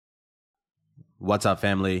What's up,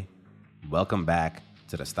 family? Welcome back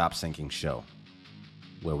to the Stop Sinking Show,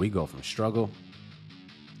 where we go from struggle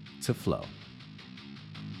to flow.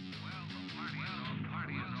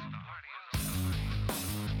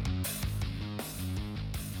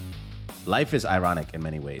 Life is ironic in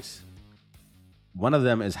many ways. One of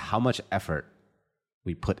them is how much effort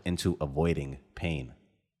we put into avoiding pain.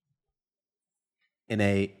 In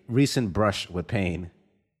a recent brush with pain,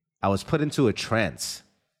 I was put into a trance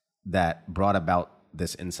that brought about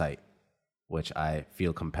this insight, which I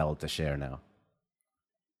feel compelled to share now.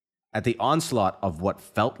 At the onslaught of what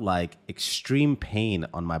felt like extreme pain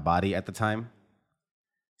on my body at the time,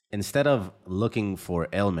 instead of looking for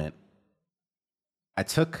ailment, I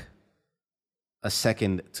took a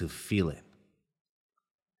second to feel it.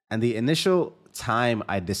 And the initial time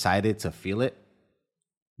I decided to feel it,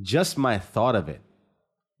 just my thought of it,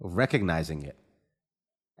 recognizing it,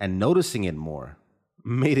 and noticing it more,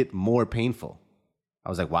 made it more painful. I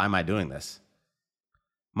was like, why am I doing this?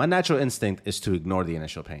 My natural instinct is to ignore the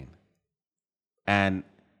initial pain. And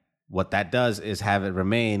what that does is have it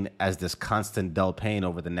remain as this constant dull pain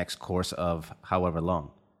over the next course of however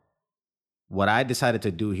long. What I decided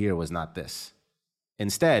to do here was not this.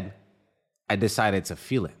 Instead, I decided to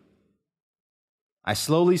feel it. I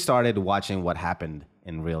slowly started watching what happened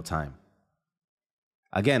in real time.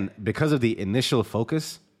 Again, because of the initial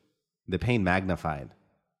focus, the pain magnified.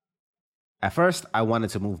 At first, I wanted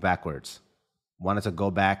to move backwards, wanted to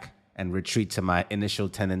go back and retreat to my initial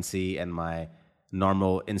tendency and my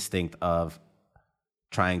normal instinct of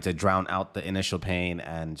trying to drown out the initial pain,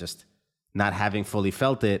 and just not having fully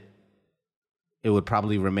felt it, it would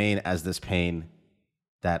probably remain as this pain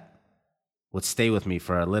that would stay with me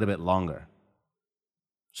for a little bit longer.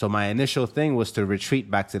 So my initial thing was to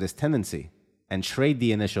retreat back to this tendency and trade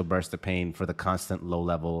the initial burst of pain for the constant low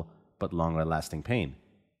level but longer lasting pain.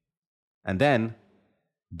 And then,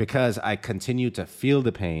 because I continued to feel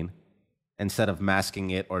the pain instead of masking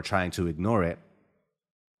it or trying to ignore it,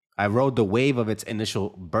 I rode the wave of its initial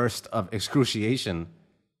burst of excruciation,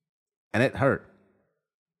 and it hurt.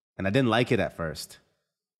 And I didn't like it at first.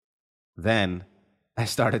 Then I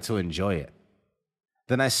started to enjoy it.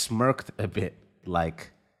 Then I smirked a bit,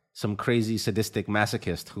 like some crazy sadistic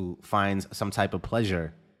masochist who finds some type of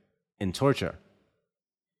pleasure in torture.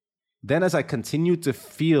 Then, as I continued to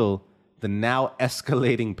feel the now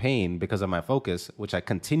escalating pain because of my focus, which I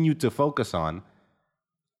continued to focus on,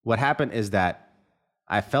 what happened is that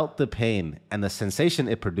I felt the pain and the sensation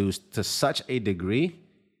it produced to such a degree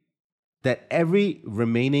that every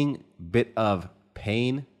remaining bit of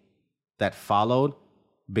pain that followed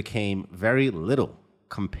became very little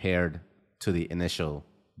compared to the initial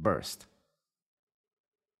burst.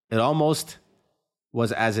 It almost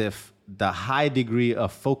was as if the high degree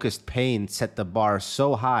of focused pain set the bar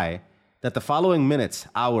so high that the following minutes,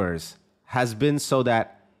 hours, has been so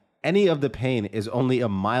that any of the pain is only a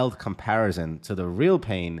mild comparison to the real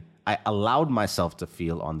pain I allowed myself to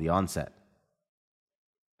feel on the onset.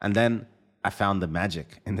 And then I found the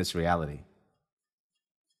magic in this reality.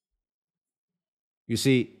 You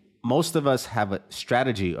see, most of us have a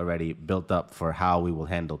strategy already built up for how we will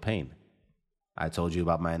handle pain. I told you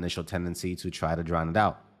about my initial tendency to try to drown it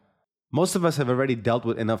out. Most of us have already dealt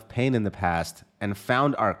with enough pain in the past and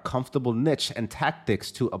found our comfortable niche and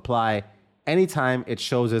tactics to apply anytime it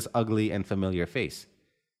shows its ugly and familiar face.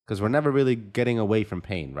 Because we're never really getting away from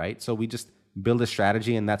pain, right? So we just build a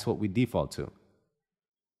strategy and that's what we default to.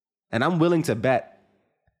 And I'm willing to bet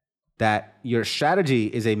that your strategy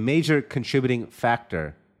is a major contributing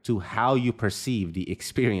factor to how you perceive the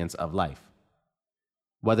experience of life,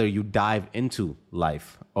 whether you dive into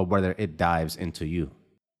life or whether it dives into you.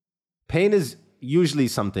 Pain is usually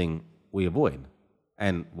something we avoid.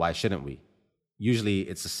 And why shouldn't we? Usually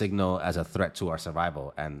it's a signal as a threat to our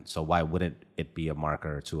survival. And so why wouldn't it be a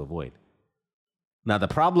marker to avoid? Now, the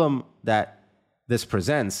problem that this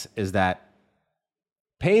presents is that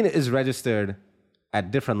pain is registered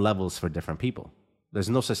at different levels for different people. There's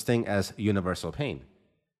no such thing as universal pain.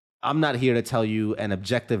 I'm not here to tell you an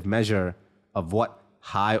objective measure of what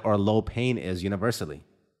high or low pain is universally.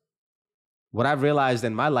 What I've realized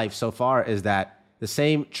in my life so far is that the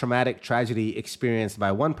same traumatic tragedy experienced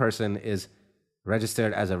by one person is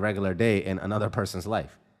registered as a regular day in another person's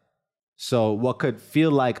life. So what could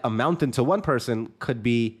feel like a mountain to one person could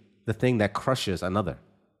be the thing that crushes another.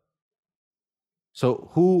 So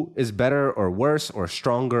who is better or worse or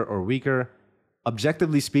stronger or weaker?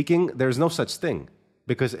 Objectively speaking, there's no such thing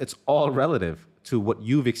because it's all relative to what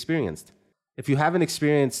you've experienced. If you haven't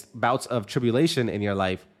experienced bouts of tribulation in your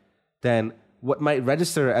life, then what might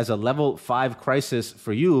register as a level 5 crisis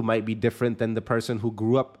for you might be different than the person who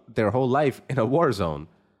grew up their whole life in a war zone.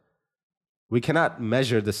 We cannot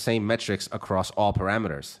measure the same metrics across all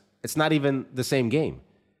parameters. It's not even the same game.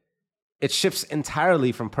 It shifts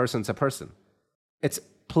entirely from person to person. It's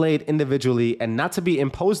played individually and not to be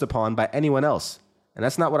imposed upon by anyone else. And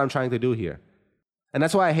that's not what I'm trying to do here. And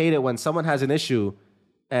that's why I hate it when someone has an issue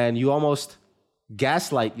and you almost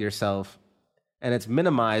gaslight yourself and it's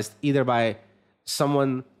minimized either by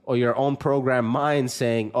someone or your own program mind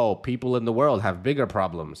saying, oh, people in the world have bigger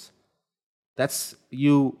problems. That's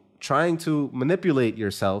you trying to manipulate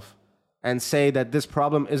yourself and say that this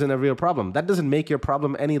problem isn't a real problem. That doesn't make your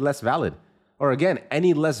problem any less valid or, again,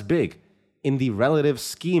 any less big in the relative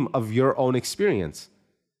scheme of your own experience.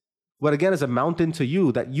 What, again, is a mountain to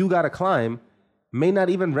you that you got to climb may not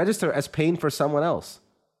even register as pain for someone else.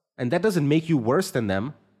 And that doesn't make you worse than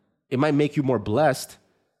them. It might make you more blessed,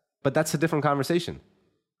 but that's a different conversation.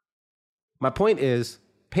 My point is,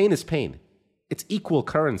 pain is pain. It's equal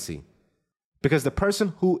currency. Because the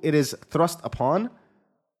person who it is thrust upon,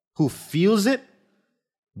 who feels it,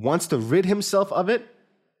 wants to rid himself of it,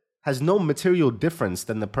 has no material difference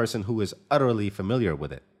than the person who is utterly familiar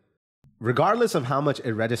with it. Regardless of how much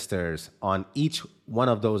it registers on each one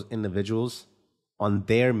of those individuals, on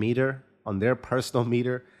their meter, on their personal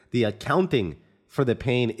meter, the accounting for the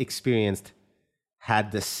pain experienced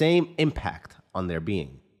had the same impact on their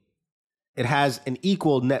being. It has an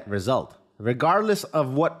equal net result, regardless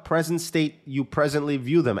of what present state you presently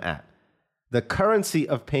view them at. The currency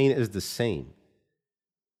of pain is the same.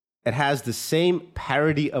 It has the same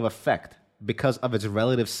parity of effect because of its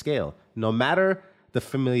relative scale, no matter the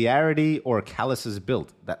familiarity or calluses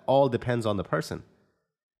built. That all depends on the person.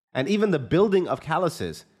 And even the building of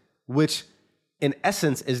calluses, which in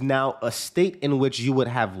essence is now a state in which you would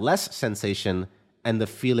have less sensation and the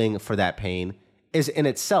feeling for that pain, is in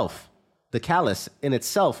itself, the callus in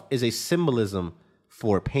itself is a symbolism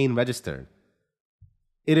for pain registered.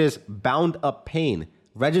 It is bound up pain,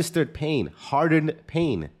 registered pain, hardened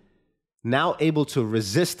pain, now able to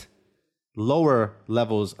resist lower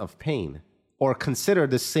levels of pain or consider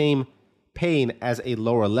the same pain as a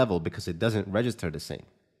lower level because it doesn't register the same.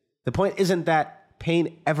 The point isn't that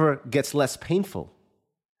pain ever gets less painful.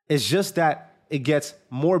 It's just that it gets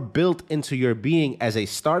more built into your being as a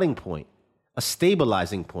starting point, a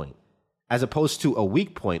stabilizing point, as opposed to a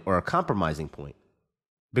weak point or a compromising point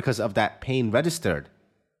because of that pain registered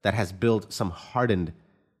that has built some hardened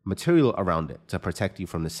material around it to protect you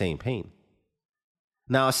from the same pain.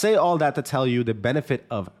 Now, I say all that to tell you the benefit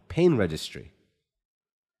of pain registry.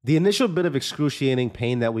 The initial bit of excruciating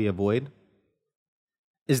pain that we avoid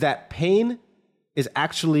is that pain is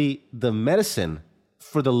actually the medicine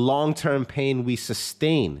for the long-term pain we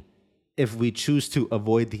sustain if we choose to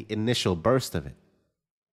avoid the initial burst of it.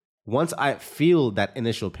 Once I feel that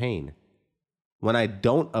initial pain, when I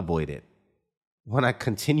don't avoid it, when I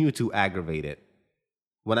continue to aggravate it,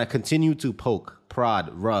 when I continue to poke,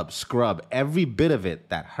 prod, rub, scrub every bit of it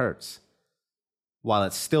that hurts, while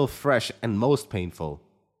it's still fresh and most painful,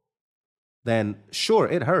 then sure,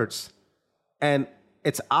 it hurts. And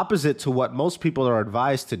it's opposite to what most people are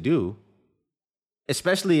advised to do,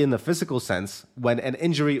 especially in the physical sense. When an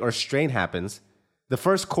injury or strain happens, the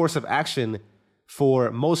first course of action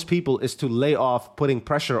for most people is to lay off putting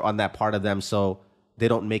pressure on that part of them so they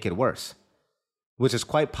don't make it worse, which is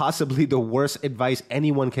quite possibly the worst advice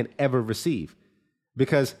anyone can ever receive.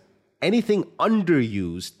 Because anything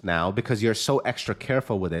underused now, because you're so extra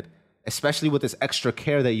careful with it, especially with this extra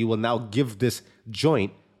care that you will now give this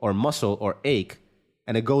joint or muscle or ache,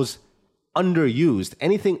 and it goes underused,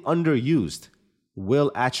 anything underused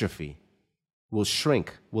will atrophy, will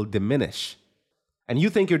shrink, will diminish. And you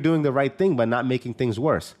think you're doing the right thing by not making things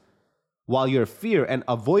worse, while your fear and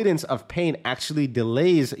avoidance of pain actually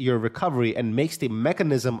delays your recovery and makes the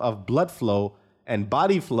mechanism of blood flow and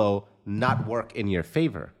body flow not work in your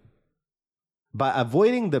favor. By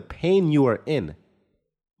avoiding the pain you are in,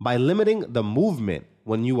 by limiting the movement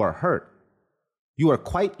when you are hurt, you are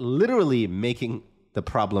quite literally making the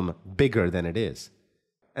problem bigger than it is.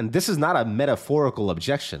 And this is not a metaphorical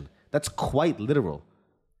objection. That's quite literal.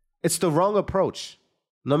 It's the wrong approach.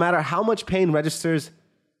 No matter how much pain registers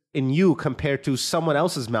in you compared to someone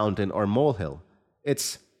else's mountain or molehill,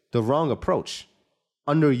 it's the wrong approach.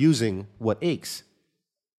 Underusing what aches,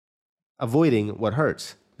 avoiding what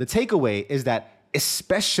hurts. The takeaway is that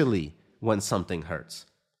especially when something hurts,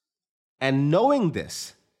 and knowing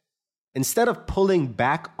this, instead of pulling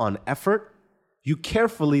back on effort, you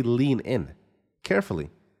carefully lean in,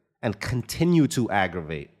 and continue to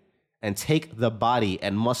aggravate and take the body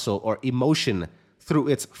and muscle or emotion through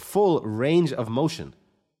its full range of motion.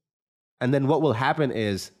 And then what will happen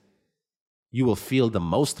is you will feel the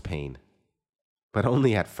most pain, but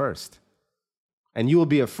only at first. And you will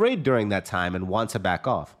be afraid during that time and want to back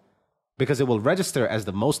off because it will register as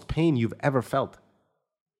the most pain you've ever felt.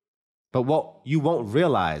 But what you won't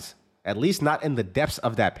realize, at least not in the depths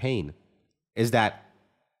of that pain, is that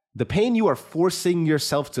the pain you are forcing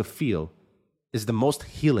yourself to feel is the most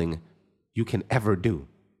healing you can ever do.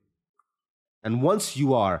 And once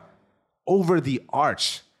you are over the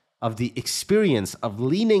arch of the experience of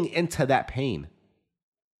leaning into that pain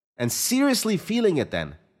and seriously feeling it,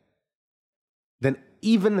 then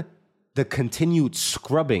even the continued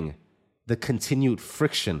scrubbing, the continued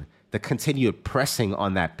friction, the continued pressing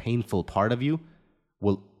on that painful part of you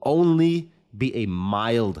will only be a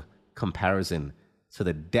mild comparison to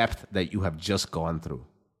the depth that you have just gone through.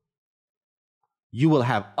 You will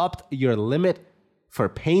have upped your limit for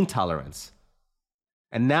pain tolerance.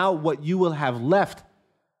 And now what you will have left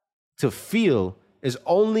to feel is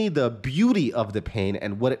only the beauty of the pain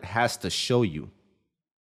and what it has to show you,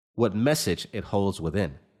 what message it holds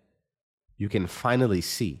within. You can finally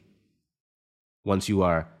see once you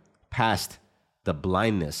are past the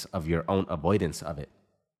blindness of your own avoidance of it.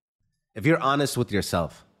 If you're honest with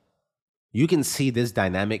yourself, you can see this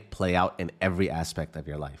dynamic play out in every aspect of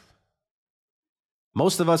your life.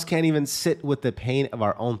 Most of us can't even sit with the pain of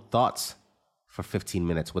our own thoughts for 15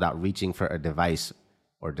 minutes without reaching for a device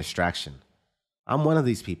or distraction. I'm one of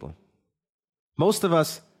these people. Most of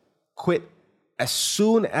us quit as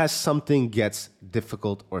soon as something gets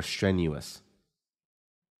difficult or strenuous.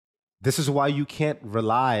 This is why you can't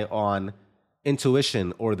rely on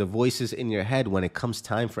intuition or the voices in your head when it comes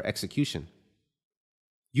time for execution.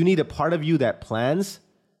 You need a part of you that plans,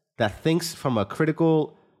 that thinks from a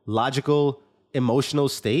critical, logical, emotional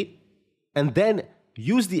state, and then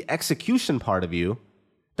use the execution part of you,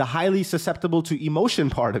 the highly susceptible to emotion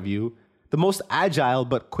part of you, the most agile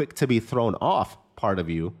but quick to be thrown off part of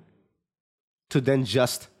you, to then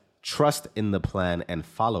just trust in the plan and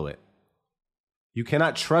follow it. You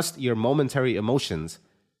cannot trust your momentary emotions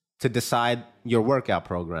to decide your workout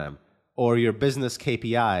program or your business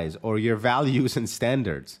KPIs or your values and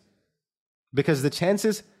standards. Because the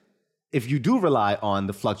chances, if you do rely on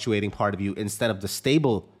the fluctuating part of you instead of the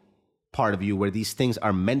stable part of you where these things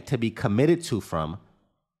are meant to be committed to from,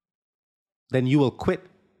 then you will quit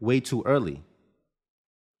way too early.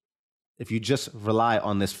 If you just rely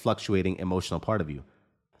on this fluctuating emotional part of you,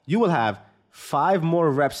 you will have 5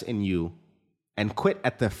 more reps in you and quit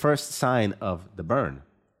at the first sign of the burn.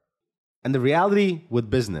 And the reality with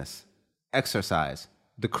business, exercise,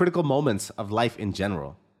 the critical moments of life in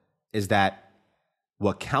general, is that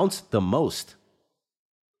what counts the most,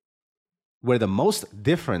 where the most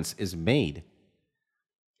difference is made,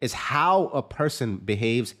 is how a person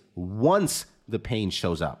behaves once the pain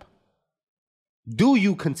shows up. Do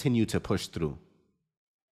you continue to push through?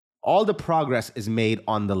 All the progress is made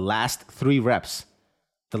on the last 3 reps,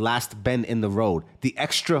 the last bend in the road, the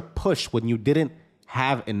extra push when you didn't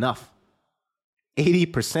have enough.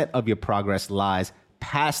 80% of your progress lies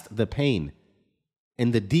past the pain,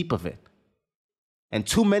 in the deep of it. And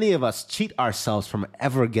too many of us cheat ourselves from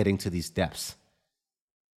ever getting to these depths.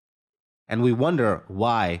 And we wonder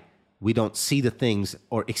why we don't see the things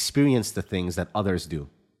or experience the things that others do.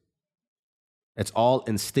 It's all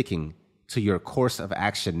in sticking to your course of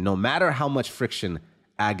action, no matter how much friction,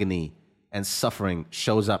 agony, and suffering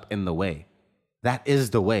shows up in the way. That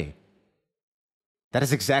is the way. That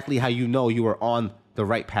is exactly how you know you are on the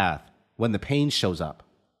right path, when the pain shows up.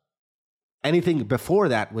 Anything before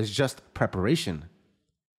that was just preparation.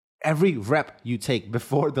 Every rep you take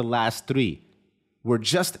before the last 3 were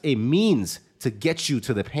just a means to get you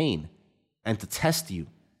to the pain and to test you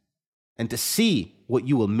and to see what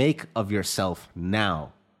you will make of yourself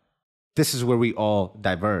now. This is where we all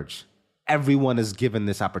diverge. Everyone is given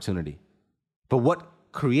this opportunity. But what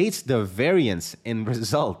creates the variance in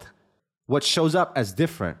result, what shows up as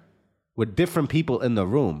different with different people in the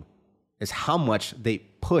room, is how much they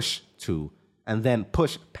push to and then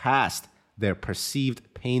push past their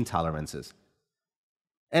perceived pain tolerances.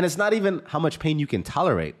 And it's not even how much pain you can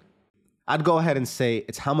tolerate. I'd go ahead and say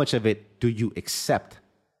it's how much of it do you accept?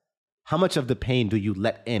 How much of the pain do you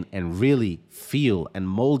let in and really feel and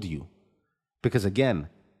mold you? Because again,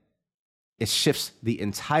 it shifts the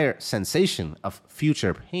entire sensation of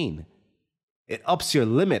future pain. It ups your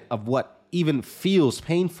limit of what even feels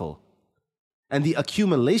painful. And the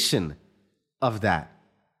accumulation of that,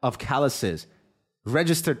 of calluses,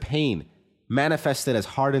 registered pain, manifested as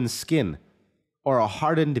hardened skin or a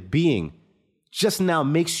hardened being, just now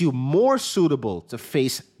makes you more suitable to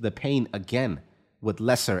face the pain again with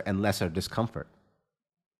lesser and lesser discomfort.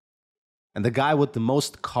 And the guy with the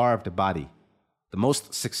most carved body, the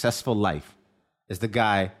most successful life, is the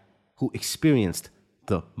guy who experienced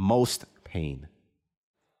the most pain.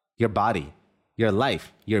 Your body, your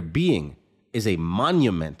life, your being is a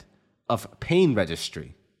monument of pain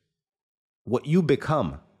registry. What you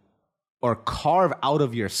become or carve out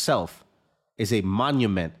of yourself is a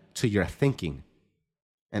monument to your thinking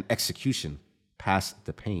and execution past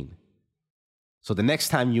the pain. So the next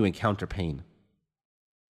time you encounter pain,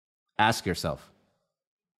 ask yourself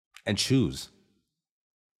and choose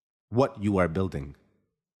what you are building.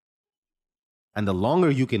 And the longer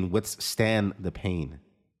you can withstand the pain,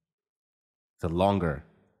 the longer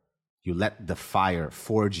you let the fire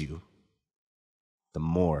forge you, the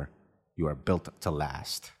more you are built to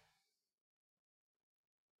last.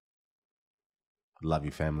 Love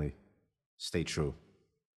you, family. Stay true.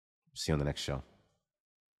 See you on the next show.